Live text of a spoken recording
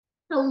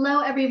Hello,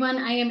 everyone.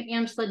 I am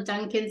Angela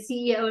Duncan,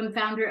 CEO and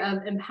founder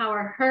of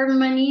Empower Her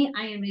Money.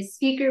 I am a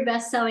speaker,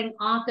 best-selling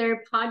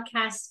author,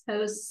 podcast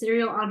host,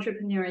 serial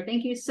entrepreneur.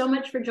 Thank you so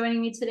much for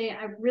joining me today.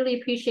 I really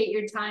appreciate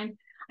your time.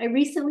 I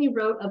recently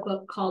wrote a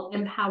book called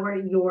Empower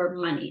Your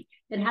Money.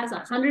 It has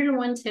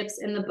 101 tips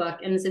in the book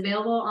and is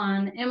available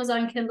on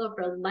Amazon Kindle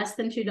for less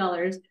than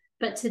 $2.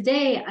 But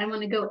today I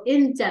want to go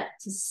in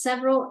depth to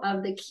several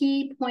of the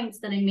key points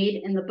that I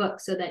made in the book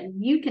so that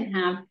you can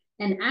have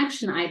an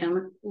action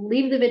item,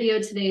 leave the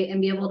video today and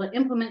be able to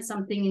implement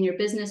something in your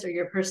business or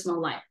your personal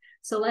life.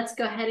 So let's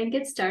go ahead and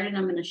get started.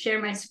 I'm going to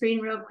share my screen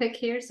real quick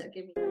here. So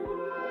give me.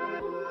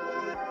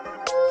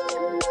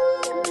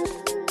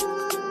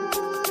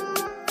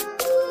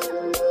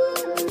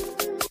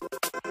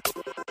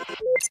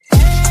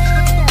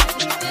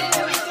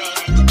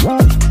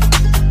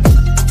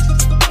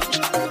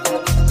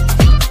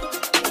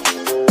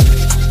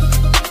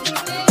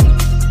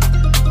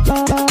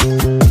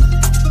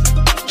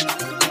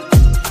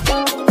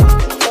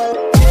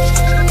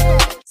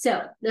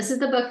 So this is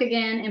the book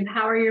again,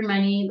 Empower Your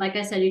Money. Like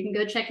I said, you can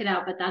go check it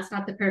out, but that's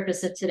not the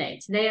purpose of today.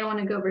 Today, I want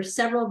to go over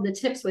several of the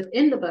tips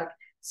within the book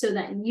so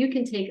that you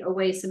can take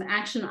away some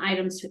action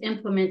items to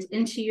implement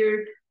into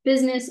your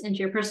business, into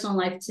your personal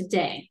life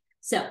today.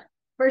 So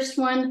first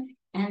one,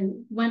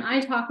 and when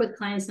I talk with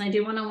clients and I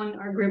do one-on-one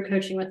or group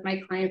coaching with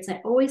my clients,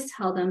 I always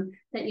tell them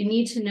that you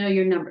need to know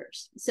your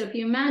numbers. So if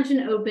you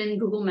imagine open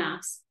Google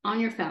Maps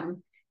on your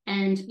phone,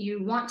 and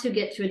you want to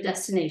get to a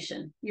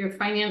destination, your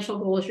financial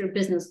goals, your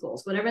business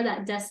goals, whatever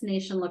that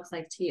destination looks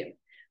like to you.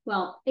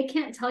 Well, it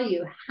can't tell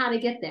you how to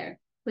get there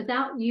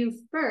without you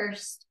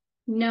first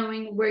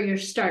knowing where you're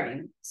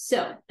starting.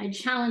 So I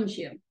challenge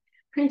you,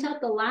 print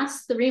out the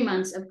last 3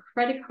 months of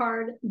credit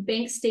card,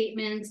 bank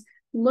statements,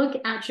 look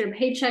at your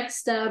paycheck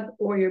stub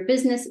or your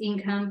business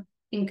income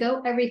and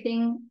go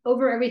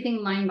over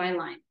everything line by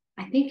line.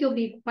 I think you'll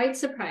be quite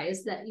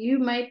surprised that you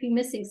might be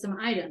missing some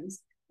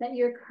items that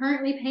you're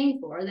currently paying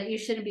for that you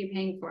shouldn't be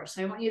paying for.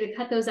 So I want you to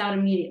cut those out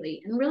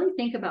immediately and really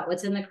think about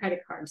what's in the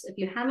credit cards. If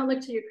you haven't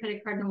looked at your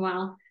credit card in a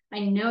while,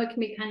 I know it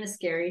can be kind of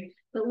scary,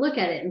 but look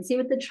at it and see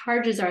what the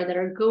charges are that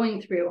are going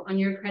through on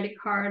your credit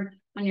card,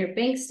 on your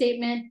bank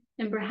statement,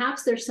 and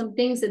perhaps there's some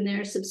things in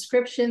there,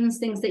 subscriptions,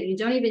 things that you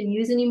don't even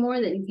use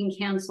anymore that you can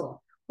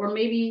cancel. Or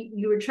maybe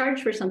you were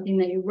charged for something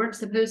that you weren't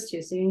supposed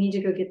to, so you need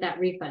to go get that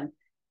refund.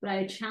 But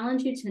I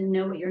challenge you to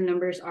know what your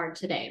numbers are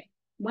today.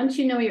 Once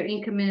you know what your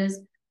income is,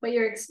 what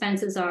your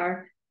expenses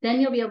are, then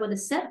you'll be able to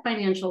set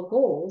financial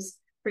goals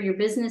for your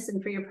business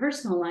and for your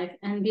personal life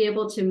and be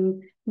able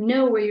to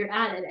know where you're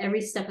at every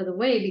step of the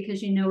way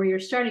because you know where your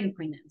starting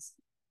point is.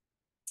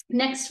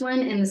 Next one,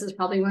 and this is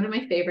probably one of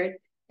my favorite,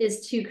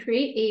 is to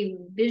create a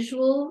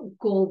visual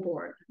goal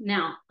board.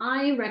 Now,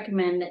 I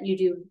recommend that you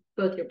do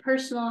both your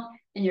personal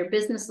and your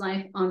business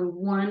life on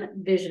one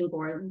vision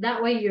board.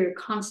 That way you're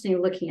constantly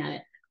looking at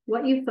it.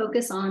 What you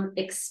focus on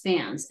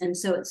expands. And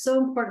so it's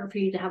so important for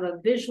you to have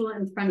a visual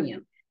in front of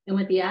you. And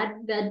with the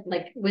advent,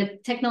 like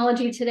with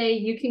technology today,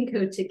 you can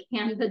go to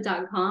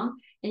canva.com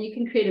and you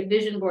can create a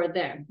vision board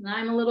there. Now,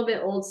 I'm a little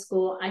bit old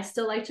school. I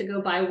still like to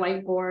go buy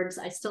whiteboards.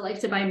 I still like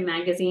to buy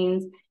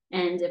magazines.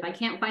 And if I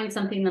can't find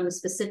something that I'm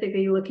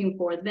specifically looking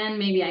for, then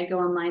maybe I go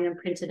online and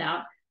print it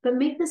out. But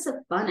make this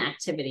a fun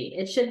activity.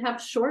 It should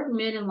have short,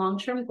 mid, and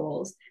long-term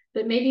goals.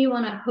 But maybe you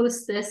want to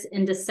host this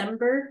in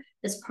December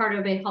as part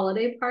of a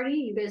holiday party.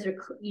 You guys are,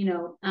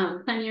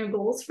 planning your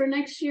goals for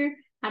next year.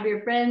 Have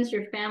your friends,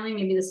 your family,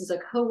 maybe this is a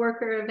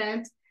coworker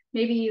event.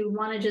 Maybe you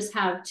want to just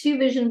have 2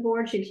 vision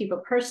boards. You keep a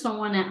personal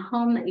one at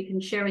home that you can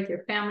share with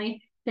your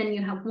family. Then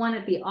you have one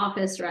at the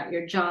office or at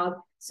your job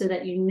so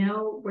that you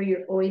know where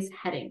you're always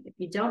heading. If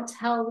you don't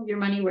tell your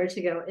money where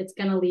to go, it's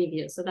going to leave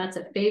you. So that's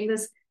a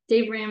famous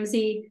Dave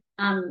Ramsey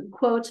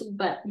quote,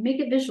 but make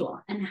it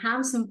visual and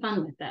have some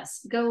fun with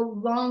this. Go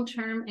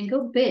long-term and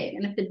go big.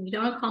 And if you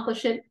don't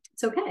accomplish it,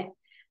 it's okay.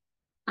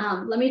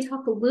 Let me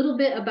talk a little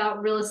bit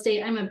about real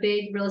estate. I'm a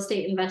big real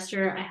estate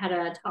investor. I had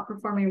a top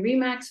performing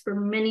RE/MAX for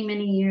many,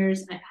 many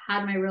years. I've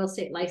had my real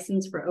estate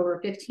license for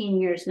over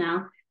 15 years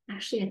now.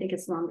 Actually, I think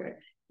it's longer.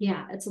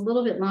 Yeah, it's a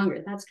little bit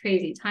longer. That's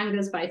crazy. Time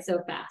goes by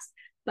so fast.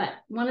 But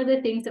one of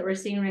the things that we're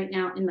seeing right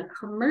now in the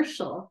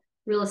commercial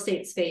real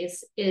estate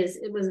space is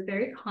it was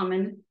very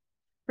common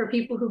for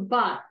people who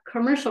bought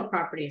commercial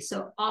properties.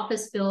 So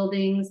office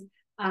buildings,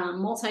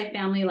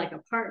 multifamily like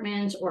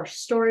apartments or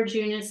storage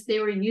units, they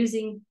were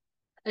using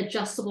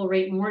adjustable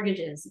rate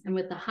mortgages. And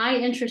with the high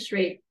interest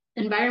rate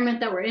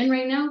environment that we're in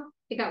right now,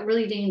 it got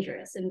really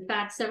dangerous. In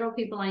fact, several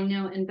people I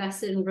know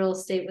invested in real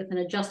estate with an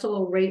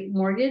adjustable rate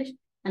mortgage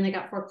and they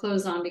got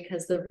foreclosed on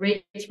because the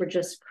rates were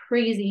just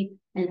crazy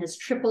and has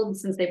tripled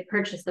since they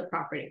purchased the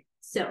property.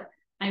 So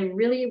I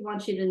really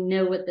want you to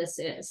know what this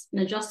is. An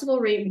adjustable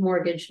rate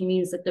mortgage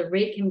means that the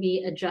rate can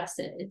be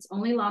adjusted. It's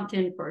only locked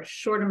in for a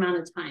short amount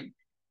of time,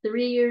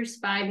 3 years,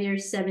 5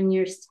 years, 7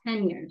 years,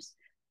 10 years.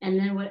 And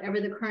then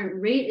whatever the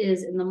current rate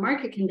is in the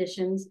market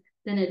conditions,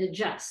 then it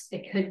adjusts.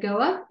 It could go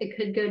up, it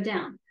could go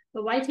down.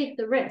 But why take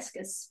the risk,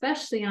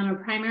 especially on a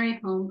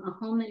primary home, a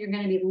home that you're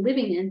going to be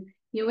living in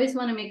you always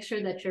want to make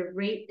sure that your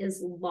rate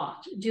is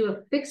locked. Do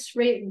a fixed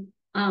rate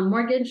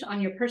mortgage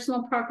on your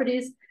personal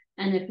properties.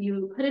 And if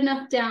you put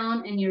enough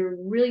down and you're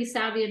really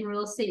savvy in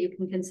real estate, you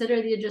can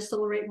consider the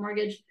adjustable rate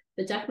mortgage,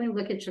 but definitely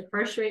look at your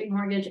first rate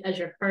mortgage as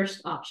your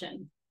first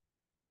option.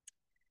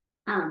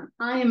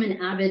 I am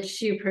an avid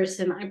shoe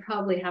person. I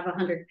probably have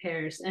 100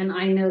 pairs, and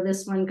I know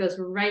this one goes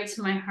right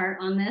to my heart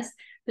on this,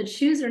 but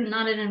shoes are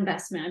not an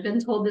investment. I've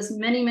been told this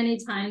many, many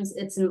times.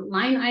 It's a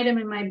line item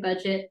in my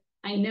budget.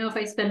 I know if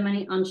I spend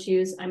money on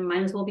shoes, I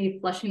might as well be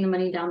flushing the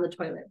money down the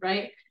toilet,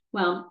 right?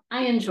 Well,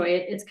 I enjoy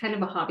it. It's kind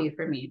of a hobby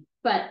for me.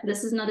 But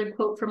this is another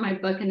quote from my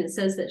book, and it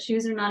says that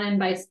shoes are not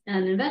an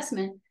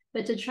investment,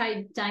 but to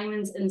try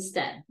diamonds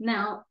instead.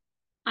 Now,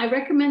 I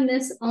recommend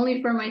this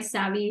only for my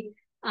savvy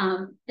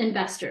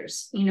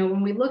investors. You know,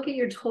 when we look at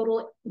your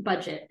total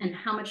budget and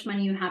how much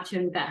money you have to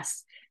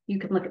invest, you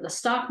can look at the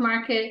stock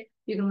market,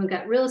 you can look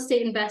at real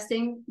estate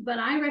investing, but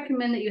I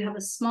recommend that you have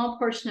a small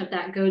portion of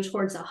that go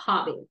towards a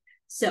hobby.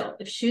 So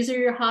if shoes are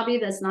your hobby,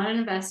 that's not an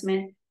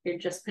investment, you're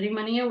just putting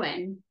money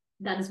away,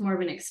 that is more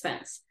of an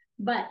expense.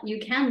 But you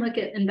can look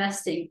at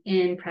investing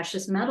in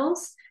precious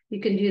metals.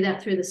 You can do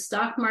that through the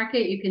stock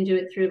market. You can do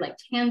it through like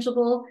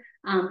tangible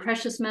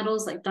precious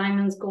metals like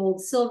diamonds, gold,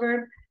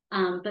 silver.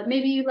 But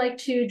maybe you like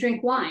to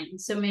drink wine.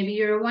 So maybe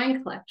you're a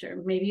wine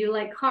collector. Maybe you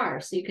like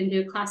cars. So you can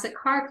do a classic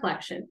car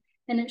collection.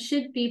 And it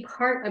should be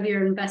part of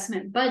your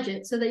investment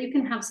budget so that you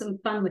can have some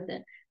fun with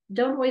it.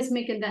 Don't always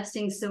make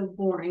investing so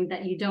boring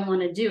that you don't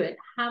want to do it.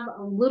 Have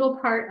a little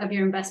part of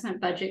your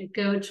investment budget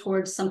go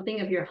towards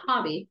something of your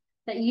hobby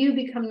that you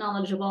become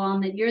knowledgeable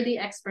on, that you're the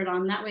expert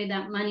on. That way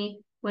that money,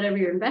 whatever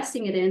you're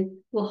investing it in,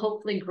 will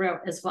hopefully grow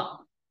as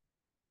well.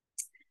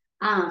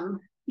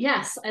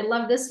 Yes, I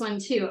love this one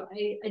too.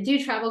 I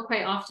do travel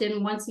quite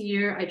often. Once a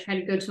year, I try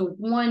to go to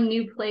one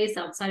new place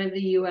outside of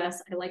the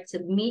US. I like to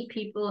meet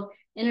people,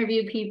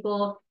 interview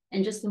people,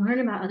 and just learn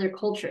about other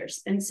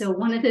cultures. And so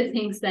one of the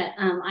things that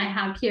I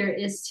have here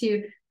is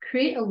to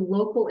create a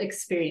local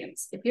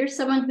experience. If you're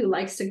someone who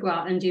likes to go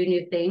out and do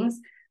new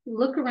things,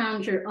 look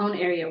around your own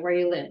area where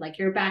you live, like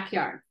your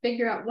backyard.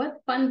 Figure out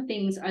what fun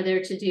things are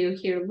there to do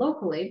here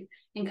locally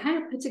and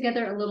kind of put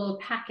together a little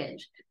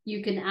package.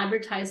 You can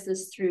advertise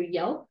this through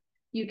Yelp.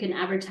 You can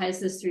advertise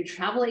this through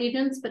travel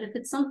agents, but if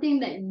it's something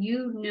that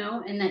you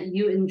know and that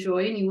you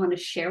enjoy and you want to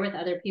share with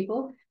other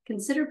people,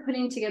 consider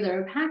putting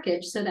together a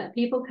package so that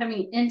people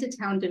coming into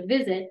town to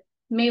visit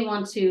may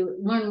want to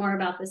learn more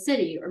about the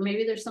city, or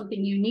maybe there's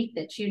something unique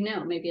that you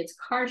know. Maybe it's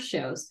car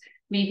shows,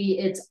 maybe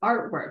it's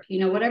artwork, you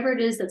know, whatever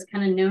it is that's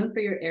kind of known for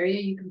your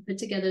area, you can put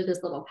together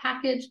this little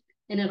package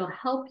and it'll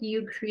help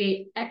you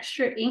create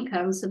extra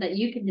income so that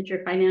you can hit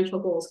your financial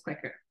goals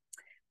quicker.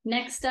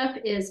 Next up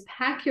is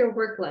pack your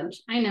work lunch.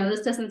 I know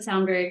this doesn't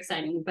sound very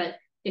exciting, but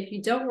if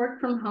you don't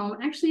work from home,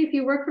 actually, if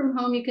you work from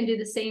home, you can do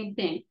the same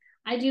thing.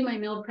 I do my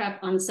meal prep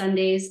on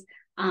Sundays.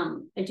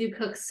 I do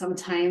cook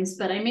sometimes,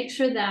 but I make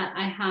sure that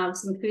I have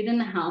some food in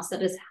the house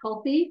that is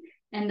healthy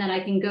and that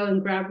I can go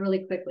and grab really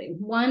quickly.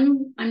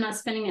 One, I'm not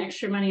spending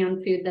extra money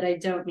on food that I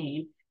don't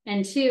need.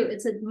 And two,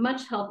 it's a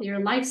much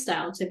healthier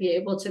lifestyle to be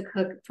able to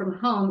cook from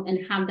home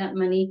and have that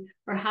money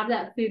or have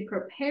that food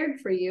prepared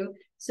for you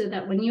so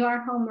that when you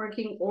are home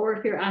working or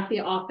if you're at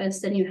the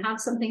office, then you have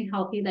something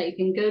healthy that you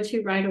can go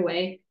to right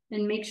away,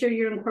 and make sure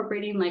you're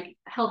incorporating like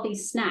healthy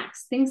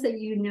snacks, things that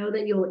you know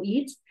that you'll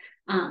eat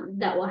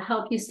that will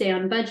help you stay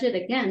on budget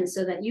again,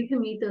 so that you can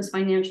meet those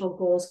financial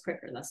goals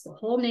quicker. That's the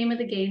whole name of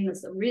the game.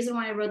 That's the reason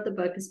why I wrote the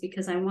book, is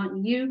because I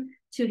want you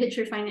to hit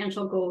your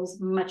financial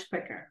goals much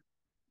quicker.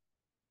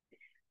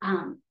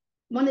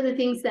 One of the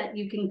things that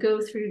you can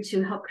go through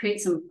to help create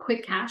some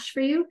quick cash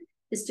for you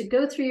is to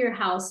go through your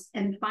house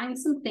and find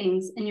some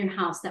things in your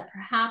house that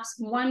perhaps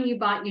one you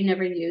bought you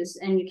never used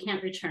and you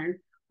can't return,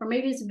 or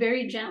maybe it's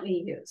very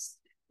gently used.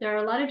 There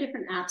are a lot of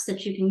different apps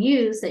that you can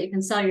use that you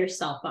can sell your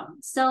stuff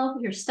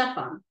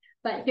on.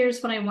 But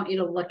here's what I want you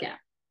to look at.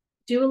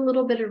 Do a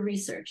little bit of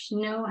research.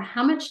 Know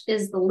how much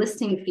is the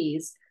listing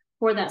fees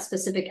for that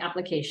specific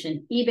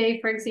application.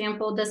 eBay, for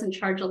example, doesn't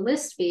charge a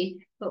list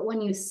fee, but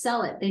when you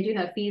sell it, they do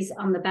have fees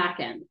on the back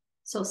end.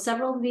 So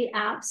several of the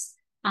apps,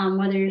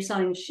 whether you're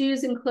selling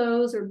shoes and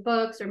clothes or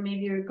books, or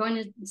maybe you're going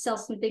to sell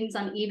some things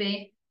on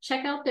eBay,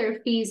 check out their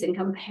fees and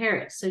compare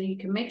it so you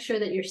can make sure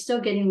that you're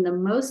still getting the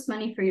most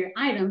money for your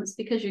items,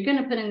 because you're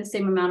going to put in the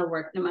same amount of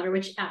work no matter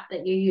which app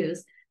that you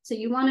use. So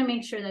you want to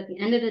make sure that at the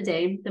end of the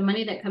day, the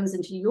money that comes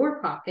into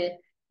your pocket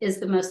is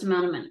the most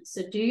amount of money.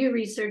 So do your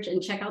research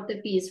and check out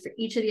the fees for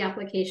each of the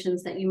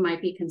applications that you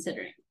might be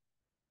considering.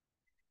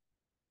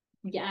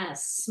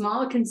 Yes,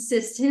 small,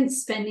 consistent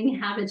spending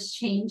habits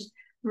change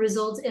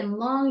results in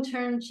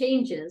long-term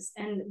changes.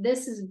 And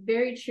this is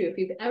very true. If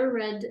you've ever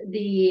read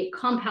The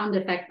Compound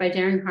Effect by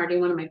Darren Hardy,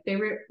 one of my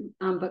favorite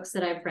books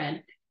that I've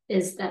read,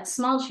 is that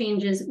small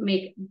changes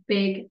make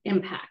big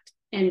impact.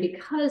 And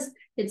because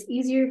it's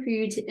easier for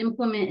you to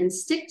implement and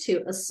stick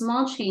to a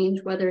small change,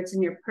 whether it's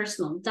in your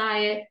personal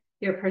diet,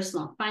 your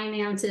personal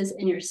finances,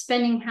 and your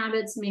spending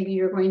habits, maybe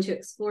you're going to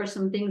explore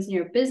some things in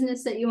your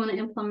business that you want to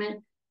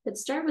implement, but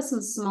start with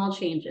some small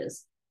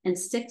changes and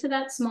stick to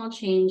that small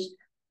change.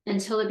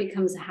 until it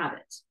becomes a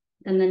habit.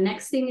 Then the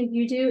next thing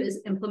you do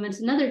is implement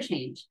another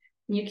change.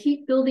 And you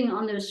keep building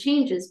on those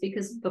changes,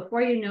 because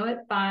before you know it,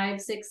 5,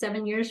 6,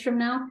 7 years from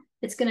now,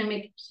 it's going to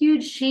make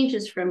huge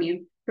changes from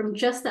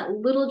just that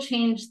little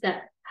change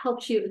that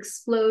helps you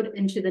explode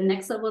into the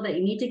next level that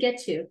you need to get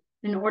to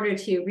in order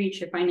to reach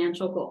your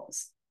financial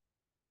goals.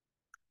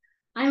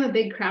 I'm a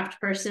big craft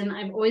person.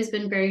 I've always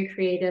been very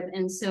creative.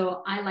 And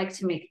so I like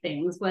to make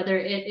things, whether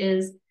it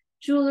is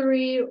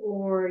jewelry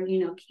or,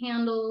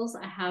 candles.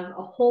 I have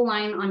a whole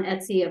line on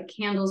Etsy of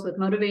candles with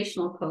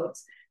motivational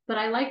quotes, but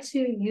I like to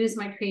use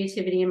my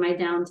creativity in my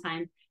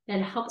downtime.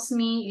 It helps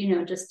me,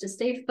 just to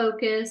stay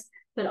focused,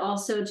 but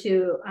also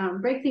to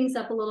break things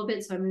up a little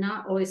bit. So I'm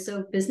not always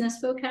so business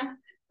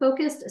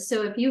focused.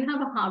 So if you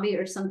have a hobby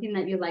or something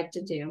that you like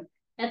to do,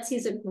 Etsy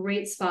is a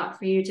great spot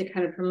for you to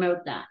kind of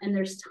promote that. And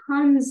there's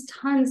tons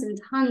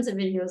and tons of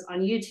videos on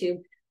YouTube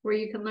where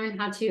you can learn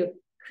how to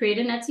create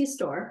an Etsy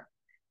store,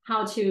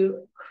 how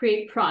to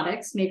create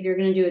products. Maybe you're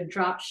going to do a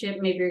drop ship.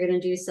 Maybe you're going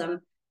to do some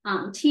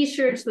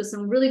t-shirts with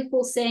some really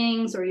cool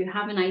sayings, or you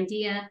have an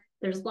idea.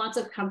 There's lots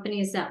of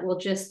companies that will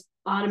just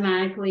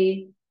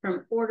automatically,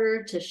 from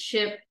order to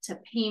ship to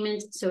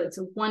payment, so it's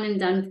a one and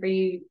done for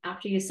you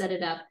after you set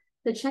it up.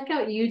 So check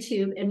out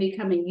YouTube and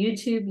become a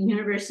YouTube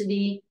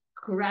University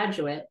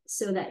graduate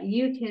so that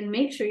you can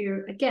make sure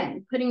you're,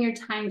 again, putting your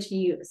time to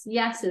use.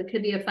 Yes, it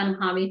could be a fun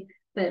hobby,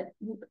 but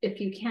if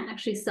you can't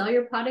actually sell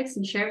your products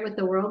and share it with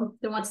the world,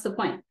 then what's the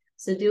point?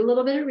 So do a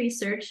little bit of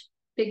research,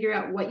 figure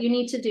out what you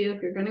need to do.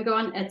 If you're going to go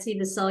on Etsy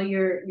to sell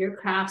your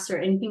crafts or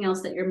anything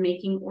else that you're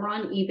making, or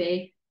on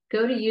eBay,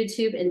 go to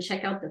YouTube and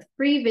check out the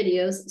free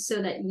videos so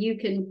that you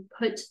can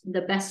put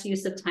the best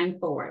use of time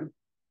forward.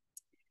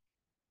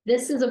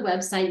 This is a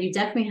website. You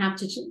definitely have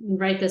to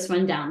write this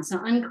one down. So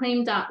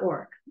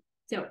unclaimed.org.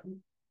 So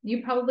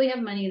you probably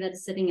have money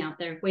that's sitting out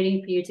there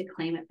waiting for you to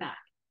claim it back.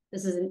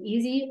 This is an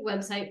easy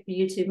website for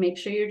you to make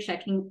sure you're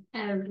checking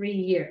every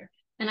year.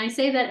 And I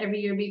say that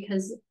every year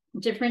because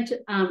different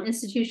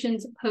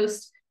institutions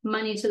post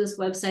money to this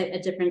website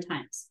at different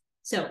times.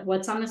 So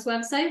what's on this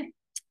website?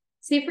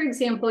 Say, for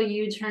example,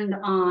 you turned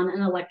on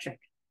an electric,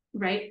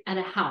 right, at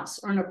a house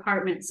or an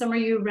apartment, somewhere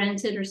you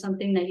rented or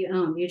something that you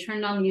own. You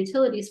turned on the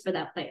utilities for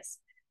that place.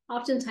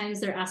 Oftentimes,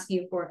 they're asking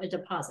you for a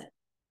deposit.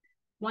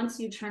 Once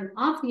you turn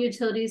off the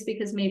utilities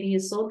because maybe you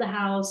sold the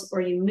house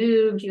or you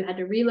moved, you had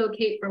to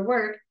relocate for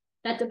work,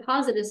 that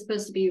deposit is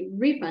supposed to be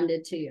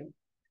refunded to you.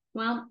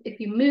 Well, if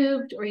you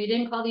moved or you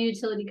didn't call the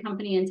utility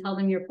company and tell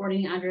them your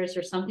forwarding address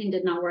or something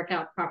did not work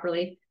out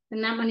properly,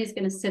 then that money is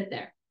going to sit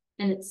there.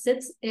 And it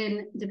sits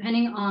in,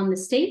 depending on the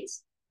state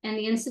and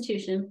the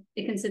institution,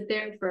 it can sit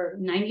there for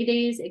 90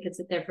 days. It could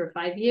sit there for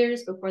 5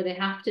 years before they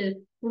have to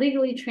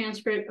legally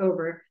transfer it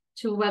over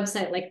to a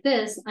website like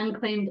this,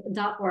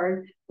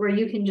 unclaimed.org, where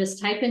you can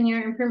just type in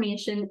your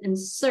information and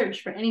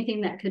search for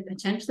anything that could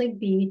potentially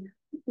be,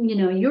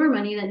 your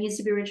money that needs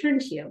to be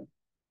returned to you.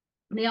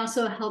 They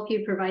also help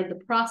you provide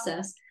the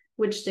process,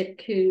 which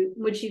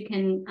you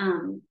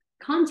can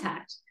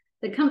contact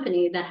the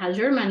company that has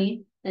your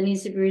money that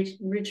needs to be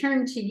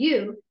returned to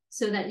you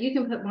so that you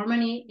can put more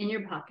money in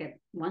your pocket,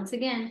 once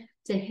again,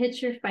 to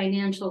hit your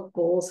financial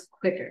goals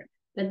quicker.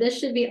 But this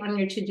should be on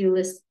your to-do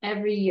list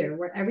every year.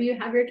 Wherever you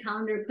have your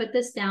calendar, put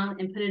this down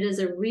and put it as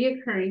a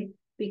reoccurring,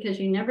 because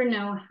you never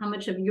know how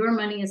much of your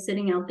money is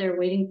sitting out there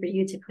waiting for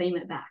you to claim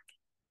it back.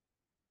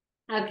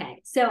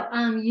 Okay, so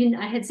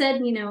I had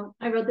said,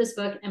 I wrote this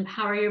book,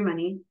 Empower Your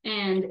Money,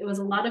 and it was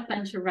a lot of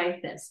fun to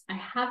write this. I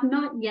have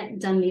not yet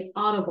done the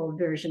Audible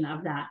version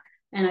of that.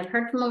 And I've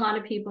heard from a lot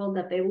of people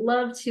that they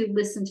love to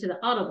listen to the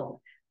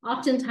Audible.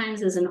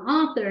 Oftentimes as an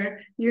author,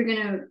 you're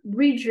going to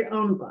read your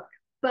own book,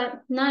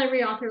 but not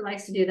every author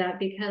likes to do that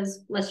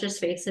because, let's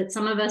just face it,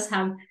 some of us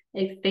have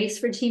a face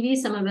for TV,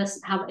 some of us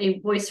have a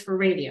voice for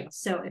radio.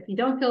 So if you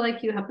don't feel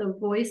like you have the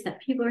voice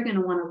that people are going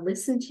to want to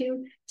listen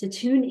to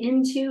tune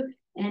into,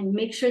 and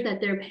make sure that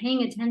they're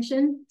paying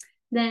attention,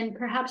 then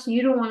perhaps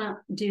you don't want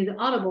to do the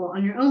Audible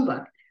on your own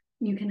book.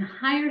 You can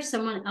hire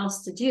someone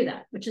else to do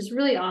that, which is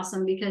really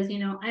awesome because,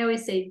 I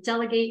always say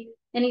delegate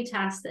any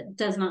task that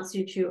does not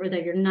suit you or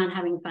that you're not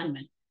having fun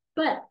with.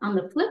 But on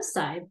the flip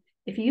side,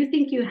 if you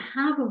think you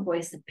have a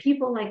voice that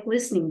people like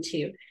listening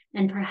to,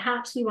 and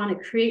perhaps you want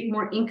to create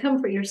more income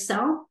for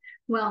yourself,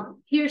 well,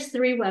 here's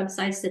 3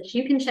 websites that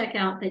you can check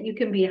out that you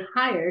can be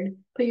hired,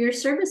 put your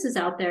services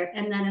out there,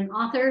 and then an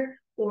author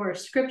or a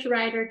script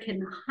writer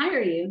can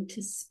hire you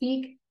to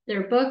speak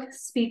their book,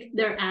 speak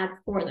their ad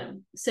for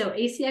them. So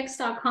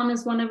acx.com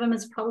is one of them.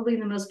 It's probably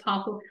the most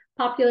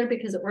popular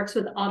because it works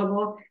with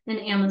Audible and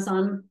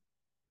Amazon.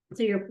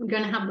 So you're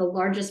going to have the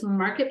largest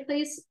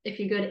marketplace if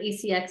you go to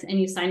ACX and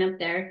you sign up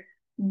there.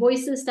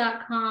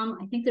 Voices.com.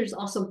 I think there's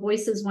also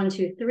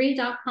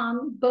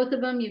voices123.com. Both of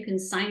them you can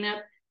sign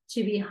up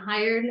to be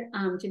hired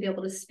to be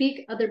able to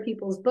speak other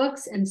people's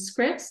books and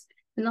scripts.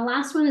 And the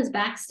last one is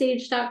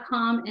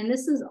backstage.com. And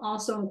this is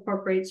also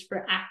incorporates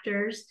for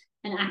actors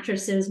and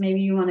actresses.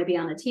 Maybe you want to be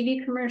on a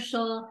TV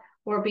commercial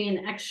or be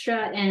an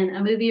extra in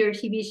a movie or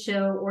TV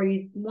show, or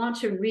you want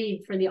to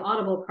read for the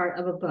Audible part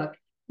of a book.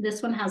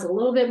 This one has a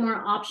little bit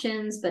more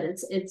options, but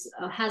it's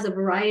has a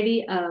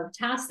variety of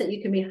tasks that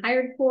you can be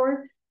hired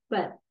for.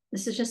 But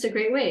this is just a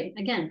great way,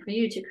 again, for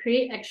you to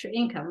create extra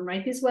income.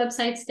 Write these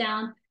websites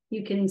down.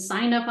 You can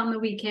sign up on the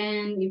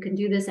weekend. You can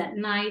do this at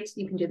night.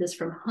 You can do this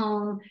from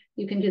home.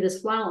 You can do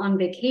this while on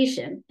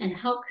vacation and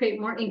help create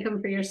more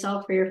income for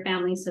yourself, for your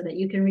family, so that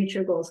you can reach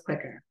your goals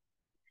quicker.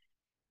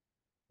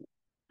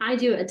 I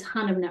do a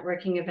ton of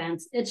networking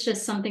events. It's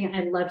just something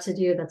I love to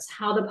do. That's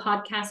how the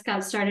podcast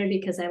got started,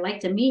 because I like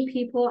to meet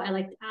people. I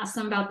like to ask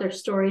them about their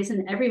stories,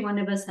 and every one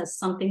of us has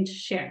something to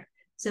share.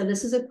 So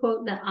this is a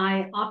quote that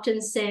I often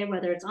say,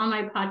 whether it's on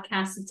my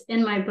podcast, it's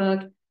in my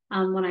book.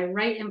 When I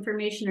write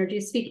information or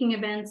do speaking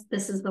events,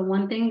 this is the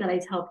one thing that I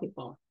tell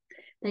people,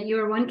 that you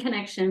are one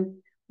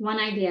connection, one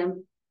idea,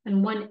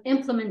 and one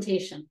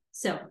implementation.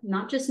 So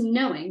not just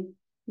knowing,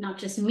 not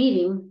just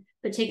meeting,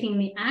 but taking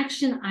the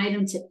action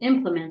item to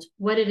implement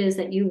what it is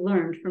that you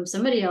learned from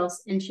somebody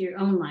else into your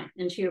own life,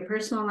 into your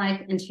personal life,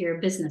 into your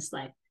business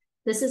life.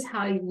 This is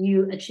how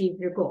you achieve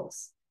your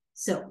goals.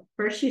 So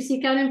first you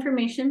seek out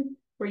information,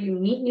 where you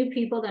meet new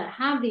people that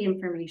have the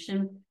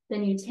information.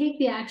 Then you take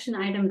the action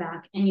item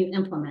back and you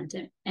implement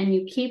it. And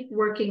you keep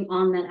working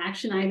on that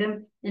action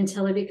item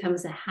until it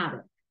becomes a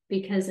habit.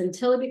 Because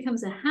until it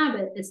becomes a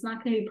habit, it's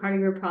not going to be part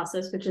of your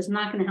process, which is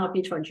not going to help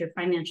you towards your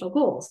financial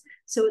goals.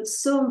 So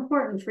it's so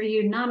important for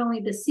you not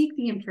only to seek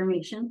the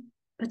information,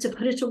 but to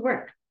put it to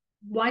work.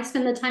 Why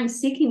spend the time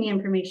seeking the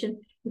information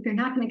if you're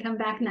not going to come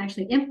back and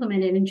actually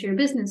implement it into your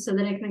business so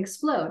that it can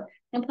explode?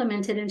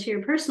 Implement it into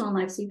your personal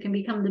life so you can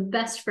become the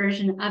best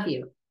version of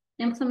you.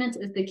 Implement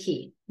is the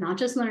key, not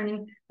just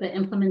learning, but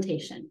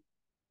implementation.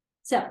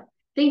 So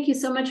thank you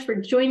so much for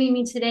joining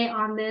me today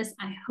on this.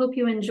 I hope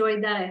you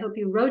enjoyed that. I hope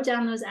you wrote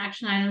down those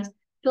action items.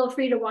 Feel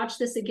free to watch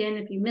this again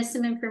if you missed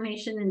some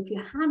information. And if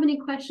you have any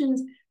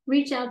questions,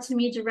 reach out to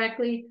me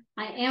directly.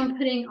 I am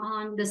putting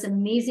on this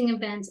amazing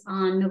event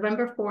on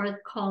November 4th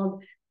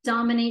called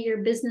Dominate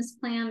Your Business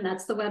Plan.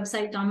 That's the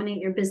website,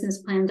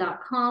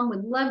 dominateyourbusinessplan.com.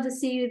 Would love to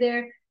see you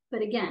there.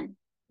 But again,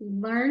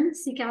 learn,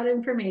 seek out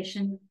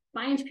information,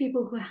 find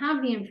people who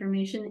have the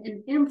information,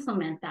 and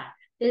implement that.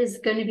 It is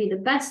going to be the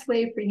best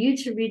way for you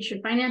to reach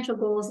your financial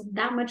goals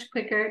that much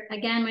quicker.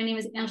 Again, my name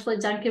is Angela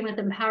Duncan with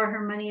Empower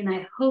Her Money, and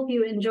I hope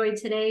you enjoyed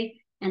today,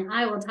 and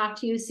I will talk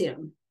to you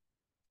soon.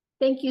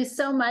 Thank you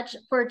so much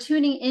for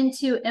tuning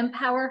into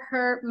Empower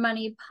Her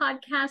Money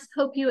podcast.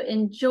 Hope you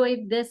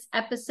enjoyed this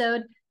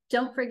episode.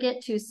 Don't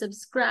forget to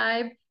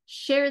subscribe,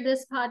 share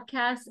this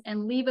podcast,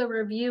 and leave a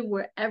review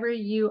wherever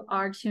you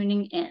are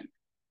tuning in.